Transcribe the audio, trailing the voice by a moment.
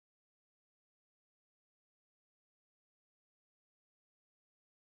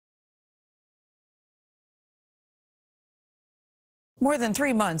More than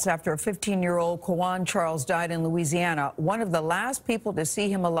 3 months after a 15-year-old Quawan Charles died in Louisiana, one of the last people to see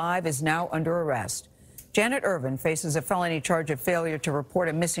him alive is now under arrest. Janet Irvin faces a felony charge of failure to report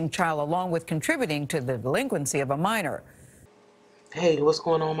a missing child along with contributing to the delinquency of a minor. Hey, what's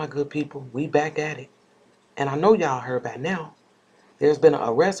going on, my good people? We back at it. And I know y'all heard by now, there's been an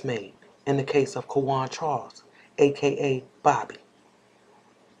arrest made in the case of Quawan Charles, a.k.a. Bobby.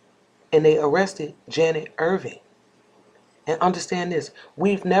 And they arrested Janet Irvin. And understand this,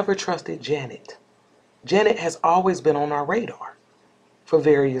 we've never trusted Janet. Janet has always been on our radar for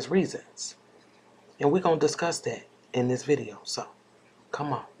various reasons. And we're going to discuss that in this video. So,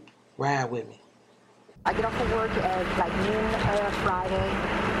 come on, ride with me. I get off of work at like noon Friday.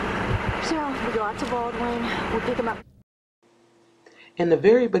 So we go out to Baldwin, we pick him up. In the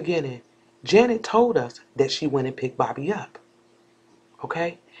very beginning, Janet told us that she went and picked Bobby up.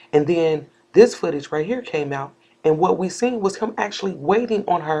 Okay? And then this footage right here came out, and what we seen was him actually waiting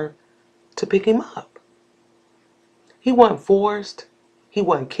on her to pick him up. He wasn't forced. He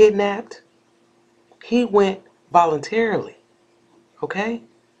wasn't kidnapped. He went voluntarily. Okay?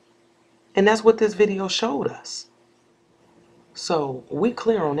 And that's what this video showed us. So we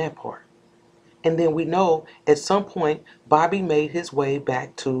clear on that part. And then we know at some point Bobby made his way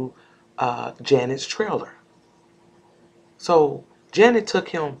back to Janet's trailer. So Janet took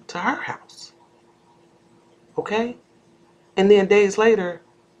him to her house. Okay? And then days later,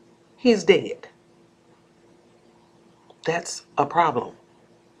 he's dead. That's a problem.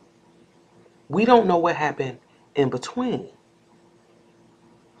 We don't know what happened in between.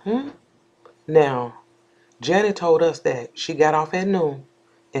 Now, Janet told us that she got off at noon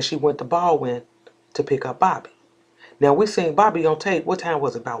and she went to Baldwin to pick up Bobby. Now, we seen Bobby on tape. What time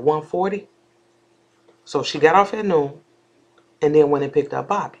was it? About 1:40? So she got off at noon and then went and picked up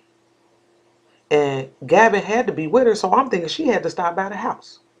Bobby. And Gavin had to be with her, so I'm thinking she had to stop by the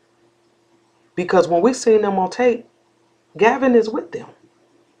house. Because when we seen them on tape, Gavin is with them.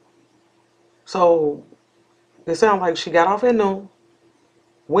 So it sounded like she got off at noon,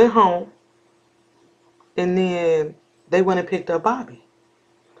 went home, and then they went and picked up Bobby.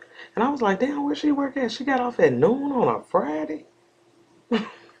 And I was like, damn, where she work at? She got off at noon on a Friday?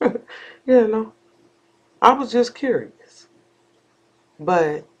 You know, I was just curious.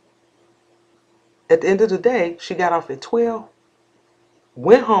 But at the end of the day, she got off at 12,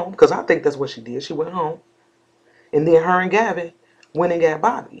 went home, because I think that's what she did. She went home. And then her and Gavin went and got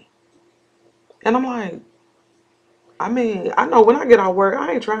Bobby. And I'm like, I mean, I know when I get off work,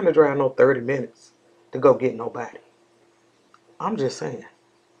 I ain't trying to drive no 30 minutes to go get nobody. I'm just saying.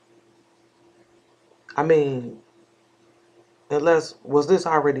 I mean, unless, was this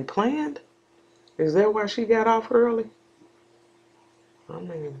already planned? Is that why she got off early? I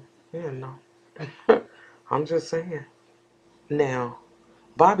mean, yeah, no. I'm just saying. Now,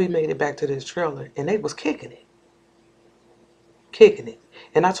 Bobby made it back to this trailer and they was kicking it. Kicking it.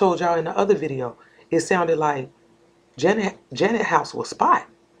 And I told y'all in the other video, it sounded like Janet house was spot.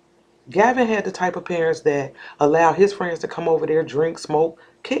 Gavin had the type of parents that allow his friends to come over there, drink, smoke,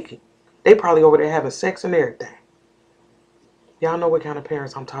 kick it. They probably over there having sex and everything. Y'all know what kind of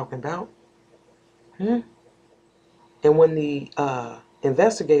parents I'm talking about. And when the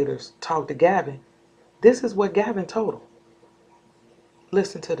investigators talked to Gavin, this is what Gavin told them.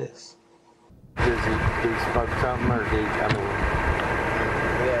 Listen to this. Does he smoke something or did I mean?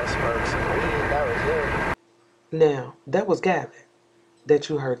 Yeah, smoke some weed. That was it. Now, that was Gavin that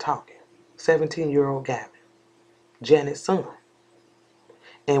you heard talking. 17-year-old Gavin, Janet's son.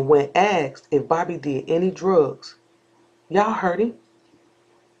 And when asked if Bobby did any drugs, y'all heard him.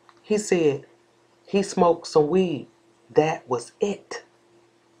 He said he smoked some weed. That was it.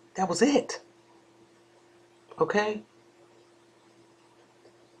 That was it. Okay?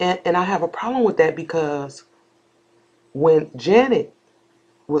 And I have a problem with that because when Janet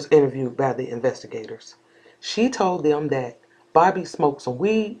was interviewed by the investigators, she told them that Bobby smoked some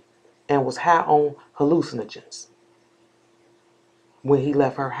weed and was high on hallucinogens when he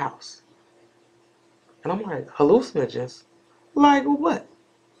left her house. And I'm like, hallucinogens? Like what?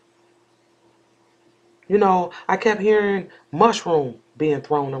 You know, I kept hearing mushroom being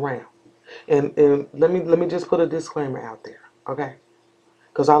thrown around. And let me just put a disclaimer out there, okay?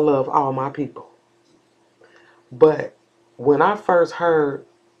 Because I love all my people. But when I first heard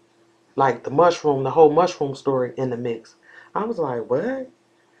like the whole mushroom story in the mix, I was like, what?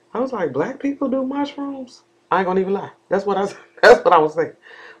 I was like, black people do mushrooms? I ain't gonna even lie. That's what I was saying.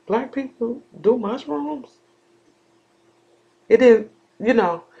 Black people do mushrooms? It didn't, you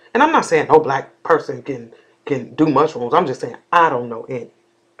know, and I'm not saying no black person can do mushrooms. I'm just saying I don't know any.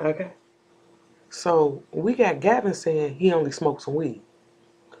 Okay? So we got Gavin saying he only smoked some weed.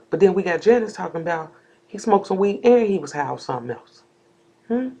 But then we got Janice talking about he smoked some weed and he was high on something else.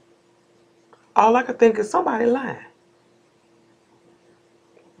 All I could think is somebody lying.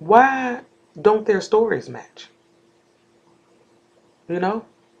 Why don't their stories match? You know?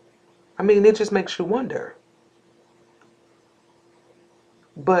 I mean, it just makes you wonder.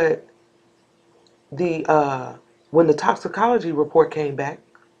 But the when the toxicology report came back,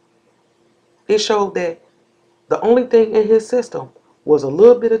 it showed that the only thing in his system was a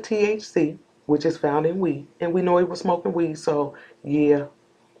little bit of THC, which is found in weed. And we know he was smoking weed, so yeah,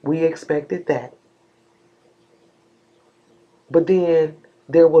 we expected that. But then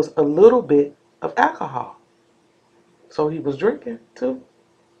there was a little bit of alcohol. So he was drinking too.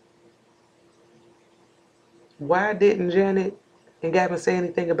 Why didn't Janet and Gavin say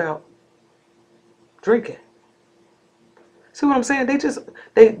anything about drinking? See what I'm saying?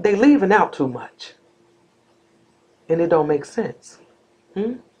 They leaving out too much. And it don't make sense.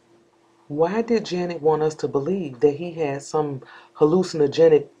 Why did Janet want us to believe that he had some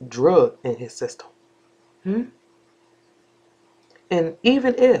hallucinogenic drug in his system? And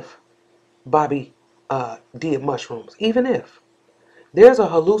even if Bobby did mushrooms, even if there's a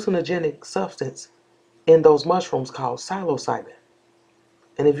hallucinogenic substance in those mushrooms called psilocybin.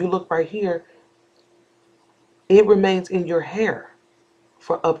 And if you look right here, it remains in your hair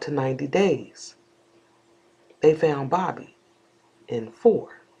for up to 90 days. They found Bobby in 4.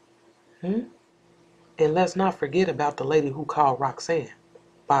 And let's not forget about the lady who called Roxanne,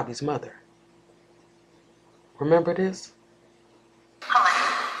 Bobby's mother. Remember this?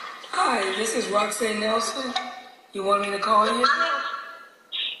 Hi, this is Roxanne Nelson. You want me to call you?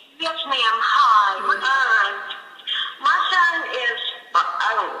 Yes, ma'am. Hi. My son is,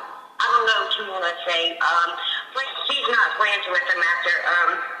 I don't know what you want to say. He's not friends with him after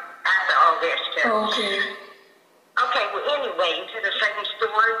all this. Too. Oh, okay. Okay, well, anyway, to the second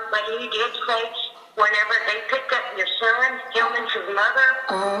story, like he did say, whenever they picked up your son, him and his mother,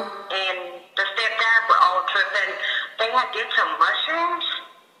 and the stepdad were all tripping, they had did some mushrooms.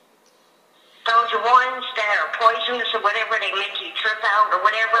 Those are ones that are poisonous or whatever, they make you trip out or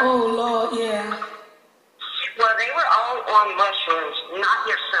whatever. Oh, Lord, yeah. Well, they were all on mushrooms, not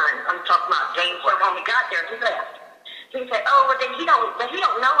your son. I'm talking about James. So when we got there, he left. He said, oh, well, then he don't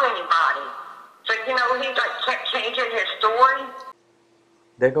know anybody. So, you know, he like kept changing his story.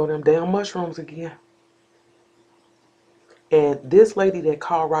 There go them damn mushrooms again. And this lady that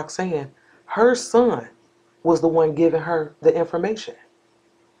called Roxanne, her son was the one giving her the information.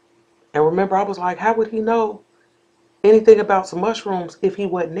 And remember, I was like, how would he know anything about some mushrooms if he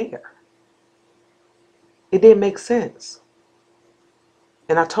wasn't there? It didn't make sense.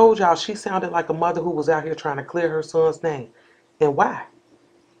 And I told y'all she sounded like a mother who was out here trying to clear her son's name. And why?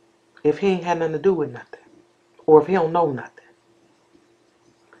 If he ain't had nothing to do with nothing. Or if he don't know nothing.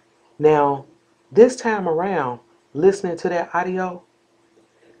 Now, this time around, listening to that audio,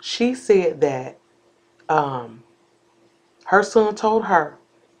 she said that her son told her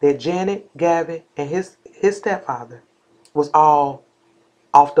that Janet, Gavin, and his stepfather was all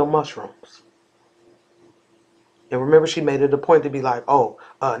off the mushrooms. And remember, she made it a point to be like, oh,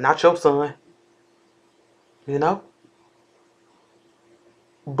 not your son. You know?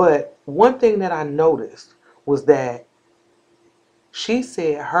 But one thing that I noticed was that she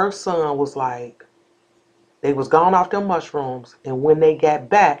said her son was like, they was gone off them mushrooms, and when they got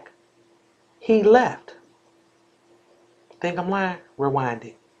back, he left. Think I'm lying? Rewind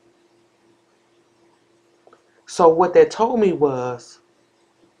it. So what that told me was,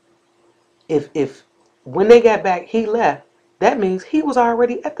 if when they got back he left, that means he was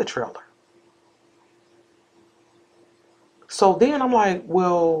already at the trailer. So then I'm like,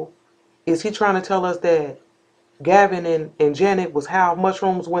 well, is he trying to tell us that Gavin and Janet was high on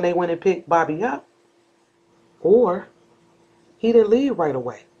mushrooms when they went and picked Bobby up? Or he didn't leave right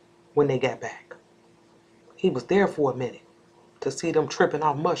away when they got back. He was there for a minute to see them tripping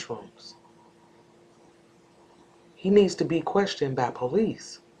off mushrooms. He needs to be questioned by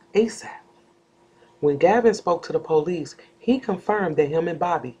police ASAP. When Gavin spoke to the police, he confirmed that him and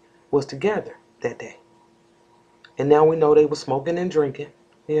Bobby was together that day. And now we know they were smoking and drinking,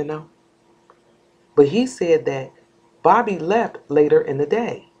 you know. But he said that Bobby left later in the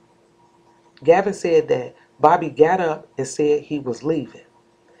day. Gavin said that Bobby got up and said he was leaving.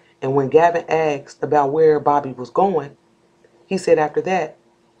 And when Gavin asked about where Bobby was going, he said after that,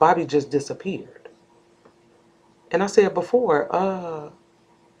 Bobby just disappeared. And I said before,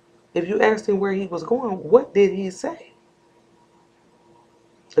 if you asked him where he was going, what did he say?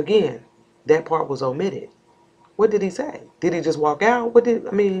 Again, that part was omitted. What did he say? Did he just walk out? What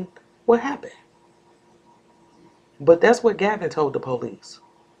happened? But that's what Gavin told the police.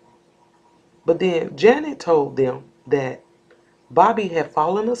 But then Janet told them that Bobby had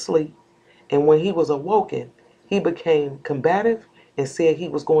fallen asleep, and when he was awoken, he became combative and said he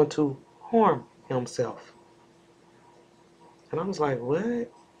was going to harm himself. And I was like,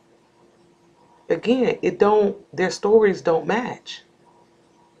 what? Again, their stories don't match.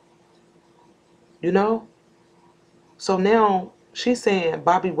 You know? So now she's saying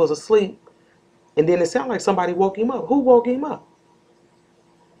Bobby was asleep, and then it sounded like somebody woke him up. Who woke him up?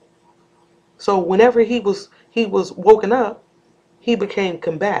 So whenever he was woken up, he became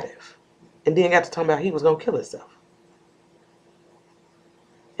combative. And then got to talking about he was gonna kill himself.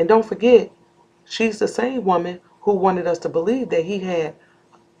 And don't forget, she's the same woman who wanted us to believe that he had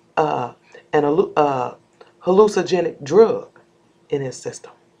uh, an hallucinogenic drug in his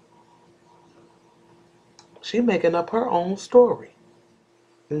system. She making up her own story.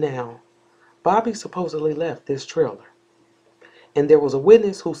 Now, Bobby supposedly left this trailer, and there was a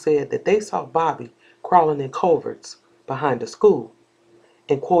witness who said that they saw Bobby crawling in culverts behind the school,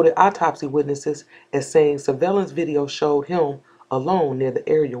 and quoted autopsy witnesses as saying surveillance video showed him alone near the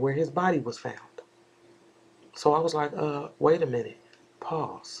area where his body was found. So I was like, wait a minute,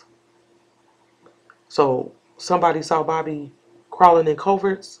 pause. So somebody saw Bobby crawling in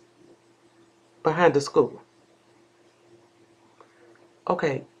culverts behind the school.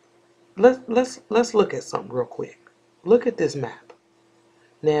 Okay, let's look at something real quick. Look at this map.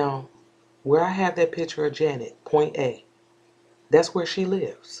 Now, where I have that picture of Janet, point A, that's where she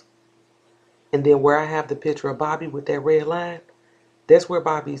lives. And then where I have the picture of Bobby with that red line, that's where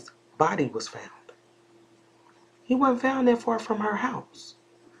Bobby's body was found. He wasn't found that far from her house.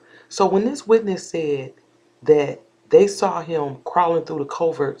 So when this witness said that they saw him crawling through the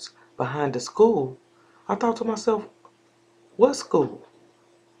culverts behind the school, I thought to myself, what school?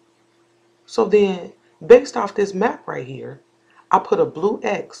 So then, based off this map right here, I put a blue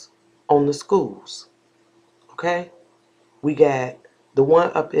X on the schools. Okay? We got the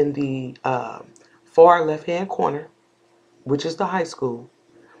one up in the far left-hand corner, which is the high school.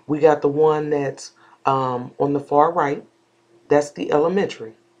 We got the one that's on the far right. That's the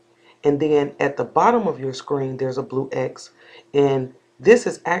elementary. And then at the bottom of your screen, there's a blue X. And this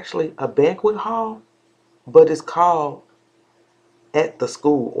is actually a banquet hall, but it's called at the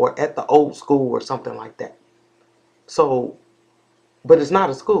school or at the old school or something like that. So, but it's not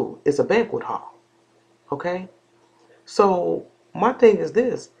a school. It's a banquet hall. Okay? So my thing is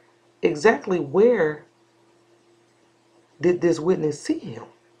this. Exactly where did this witness see him?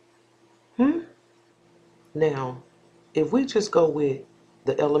 Now, if we just go with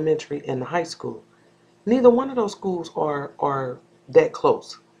the elementary and the high school, neither one of those schools are that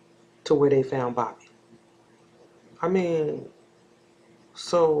close to where they found Bobby. I mean,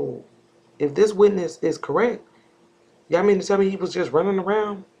 so if this witness is correct, y'all mean to tell me he was just running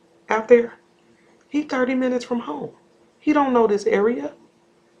around out there? He 30 minutes from home. He don't know this area.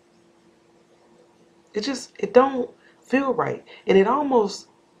 It don't feel right. And it almost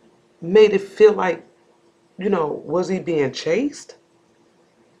made it feel like, was he being chased?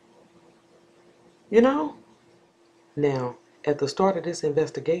 You know? Now, at the start of this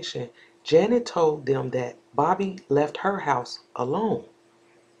investigation, Janet told them that Bobby left her house alone.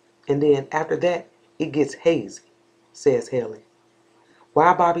 And then after that, it gets hazy, says Haley.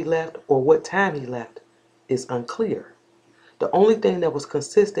 Why Bobby left or what time he left is unclear. The only thing that was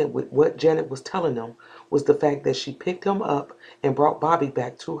consistent with what Janet was telling them was the fact that she picked him up and brought Bobby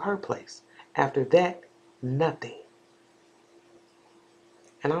back to her place. After that, nothing.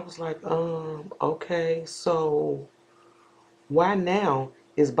 And I was like, okay, so why now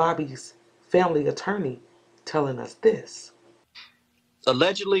is Bobby's family attorney telling us this?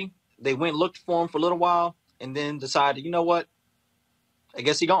 Allegedly, they went and looked for him for a little while and then decided, you know what? I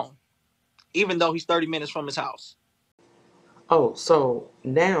guess he gone. Even though he's 30 minutes from his house. Oh, so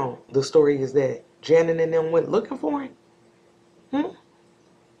now the story is that Janet and them went looking for him?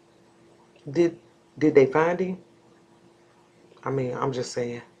 Did they find him? I mean, I'm just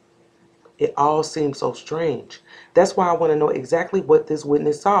saying. It all seems so strange. That's why I want to know exactly what this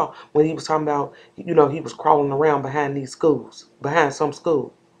witness saw when he was talking about, he was crawling around behind these schools, behind some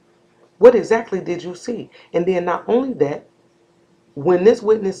school. What exactly did you see? And then not only that, when this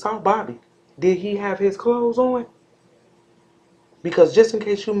witness saw Bobby, did he have his clothes on? Because just in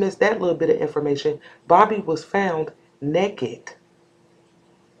case you missed that little bit of information, Bobby was found naked.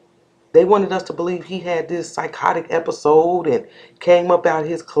 They wanted us to believe he had this psychotic episode and came up out of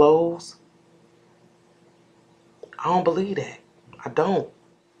his clothes. I don't believe that. I don't.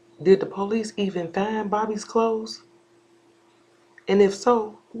 Did the police even find Bobby's clothes? And if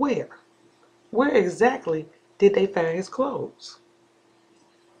so, where? Where exactly did they find his clothes?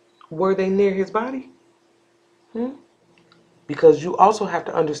 Were they near his body? Because you also have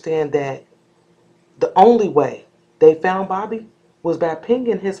to understand that the only way they found Bobby was by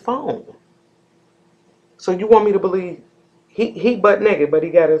pinging his phone. So you want me to believe he butt naked, but he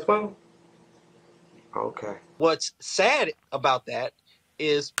got his phone? Okay. What's sad about that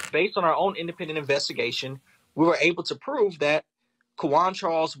is, based on our own independent investigation, we were able to prove that Quawan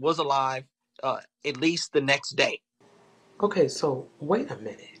Charles was alive at least the next day. Okay, so wait a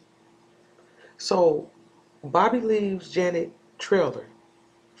minute. So Bobby leaves Janet trailer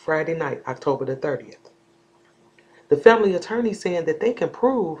Friday night, October the 30th. The family attorney saying that they can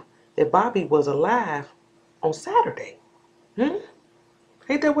prove that Bobby was alive on Saturday.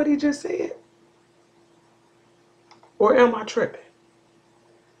 Ain't that what he just said? Or am I tripping?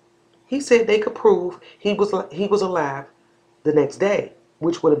 He said they could prove he was alive the next day,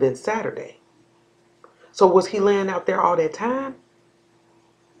 which would have been Saturday. So was he laying out there all that time?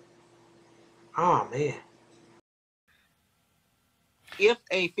 Oh man. If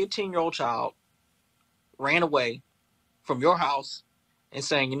a 15-year-old child ran away from your house and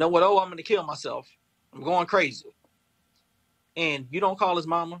saying, you know what, oh, I'm going to kill myself, I'm going crazy, and you don't call his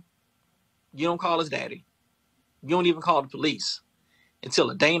mama, you don't call his daddy, you don't even call the police until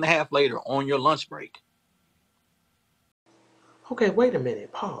a day and a half later on your lunch break. Okay, wait a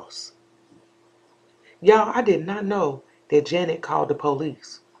minute. Pause. Y'all, I did not know that Janet called the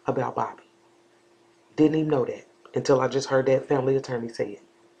police about Bobby. Didn't even know that until I just heard that family attorney say it.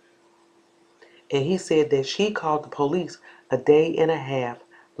 And he said that she called the police a day and a half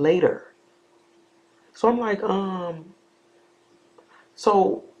later. So I'm like,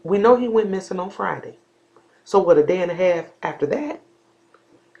 so we know he went missing on Friday. So what, a day and a half after that?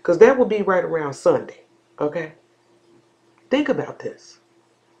 Because that would be right around Sunday, okay? Think about this.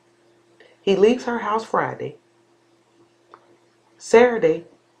 He leaves her house Friday. Saturday,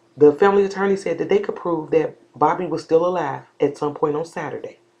 the family attorney said that they could prove that Bobby was still alive at some point on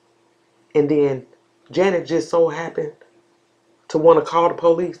Saturday. And then Janet just so happened to want to call the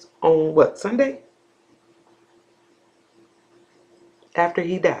police on what, Sunday? After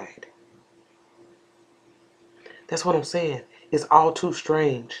he died. That's what I'm saying. It's all too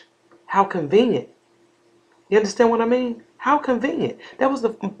strange. How convenient. You understand what I mean? How convenient. That was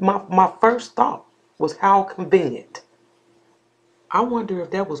my first thought, was how convenient. I wonder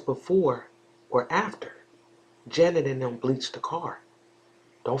if that was before or after Janet and them bleached the car.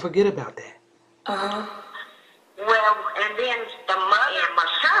 Don't forget about that. Well, and then the mother and my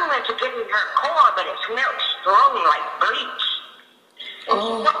son went to get in her car, but it smelled strong like bleach. And she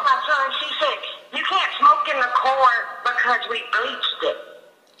told my son, she said, you can't smoke in the car because we bleached it.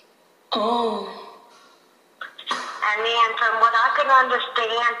 And then from what I could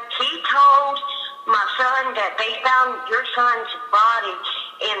understand, he told my son that they found your son's body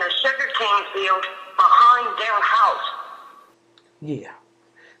in a sugarcane field behind their house. Yeah.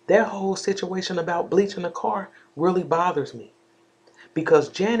 That whole situation about bleaching the car really bothers me. Because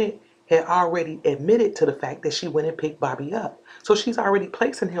Janet had already admitted to the fact that she went and picked Bobby up. So she's already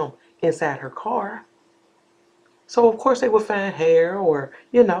placing him inside her car. So of course they would find hair or,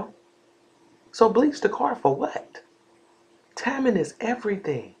 So bleach the car for what? Timing is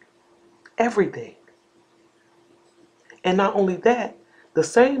everything. Everything. And not only that, the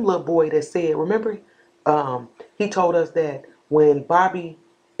same little boy that said, remember, he told us that when Bobby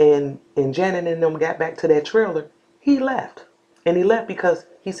and Janet and them got back to that trailer, he left. And he left because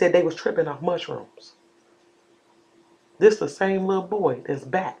he said they was tripping off mushrooms. This the same little boy that's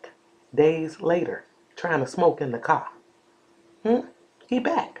back days later trying to smoke in the car. He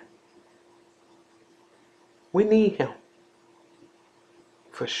back. We need him.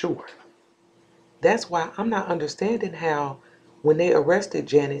 For sure. That's why I'm not understanding how when they arrested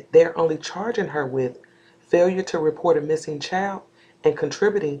Janet, they're only charging her with failure to report a missing child and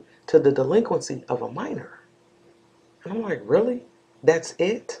contributing to the delinquency of a minor. And I'm like, really? That's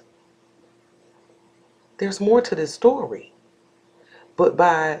it? There's more to this story. But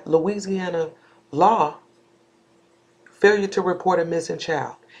by Louisiana law, failure to report a missing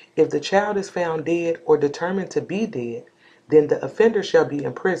child. If the child is found dead or determined to be dead, then the offender shall be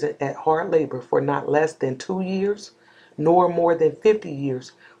imprisoned at hard labor for not less than 2 years, nor more than 50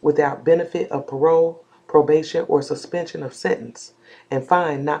 years without benefit of parole, probation, or suspension of sentence, and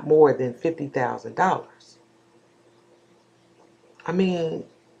fined not more than $50,000. I mean,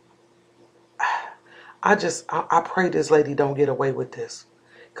 I pray this lady don't get away with this.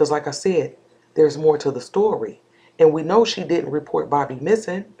 Because like I said, there's more to the story. And we know she didn't report Bobby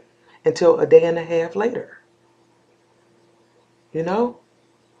missing until a day and a half later.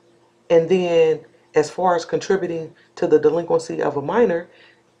 And then as far as contributing to the delinquency of a minor,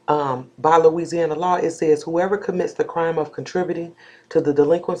 by Louisiana law, it says whoever commits the crime of contributing to the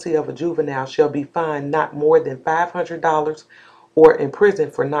delinquency of a juvenile shall be fined not more than $500 or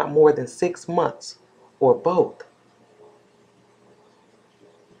imprisoned for not more than 6 months, or both.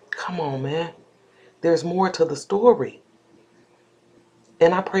 Come on, man. There's more to the story.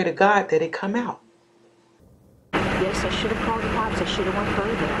 And I pray to God that it come out. Yes, I should have called the cops. I should have went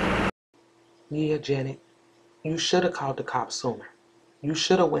further. Yeah, Janet. You should have called the cops sooner. You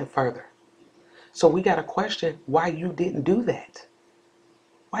should have went further. So we got to question why you didn't do that.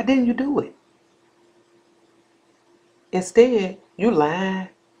 Why didn't you do it? Instead, you lying.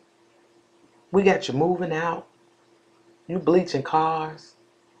 We got you moving out. You bleaching cars.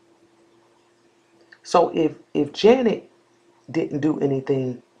 So if Janet didn't do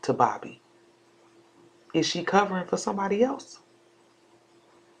anything to Bobby, is she covering for somebody else?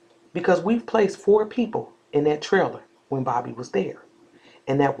 Because we've placed 4 people in that trailer when Bobby was there.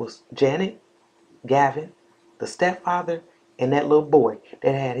 And that was Janet, Gavin, the stepfather, and that little boy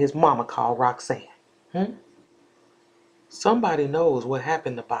that had his mama called Roxanne. Somebody knows what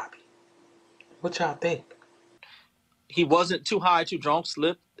happened to Bobby. What y'all think? He wasn't too high, too drunk,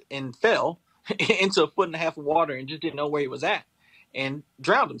 slipped and fell into a 1.5 foot of water and just didn't know where he was at and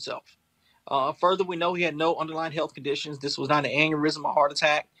drowned himself. Further, we know he had no underlying health conditions. This was not an aneurysm or heart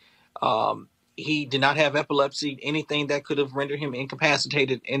attack. He did not have epilepsy, anything that could have rendered him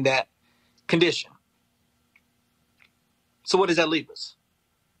incapacitated in that condition. So what does that leave us?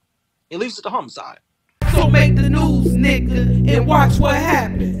 It leaves us to homicide. So make the news, nigga, and watch what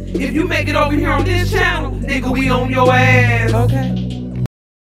happens. If you make it over here on this channel, nigga, we on your ass. Okay.